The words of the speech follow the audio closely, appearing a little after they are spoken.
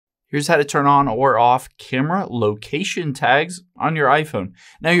Here's how to turn on or off camera location tags on your iPhone.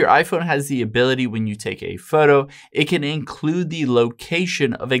 Now your iPhone has the ability when you take a photo, it can include the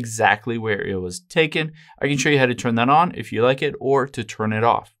location of exactly where it was taken. I can show you how to turn that on if you like it or to turn it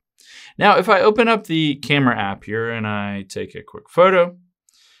off. Now if I open up the camera app here and I take a quick photo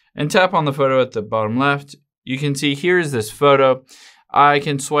and tap on the photo at the bottom left, you can see here's this photo. I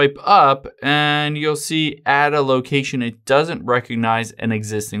can swipe up and you'll see add a location. It doesn't recognize an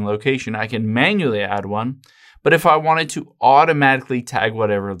existing location. I can manually add one, but if I wanted to automatically tag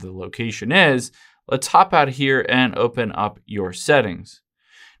whatever the location is, let's hop out here and open up your settings.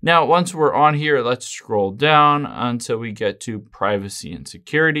 Now, once we're on here, let's scroll down until we get to privacy and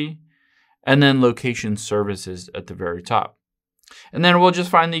security, and then location services at the very top. And then we'll just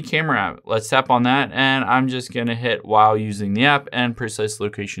find the camera app. Let's tap on that, and I'm just gonna hit while using the app and precise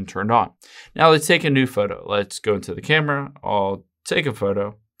location turned on. Now let's take a new photo. Let's go into the camera. I'll take a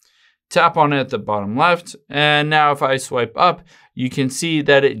photo, tap on it at the bottom left, and now if I swipe up, you can see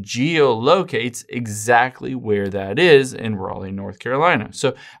that it geolocates exactly where that is in Raleigh, North Carolina.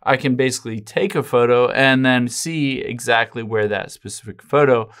 So I can basically take a photo and then see exactly where that specific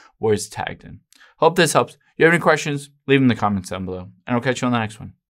photo was tagged in. Hope this helps. If you have any questions, leave them in the comments down below, and I'll catch you on the next one.